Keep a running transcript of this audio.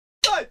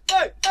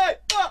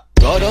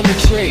Got on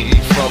the train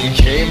from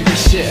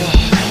Cambridgeshire,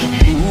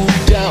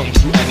 moved down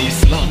to an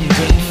East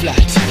London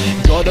flat.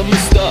 Got a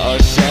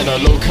moustache and a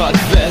low-cut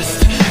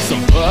vest,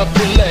 some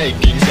purple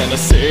leggings and a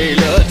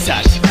sailor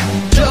tat.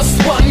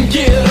 Just one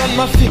gear on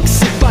my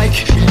fix-it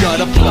bike, got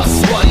a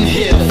 +1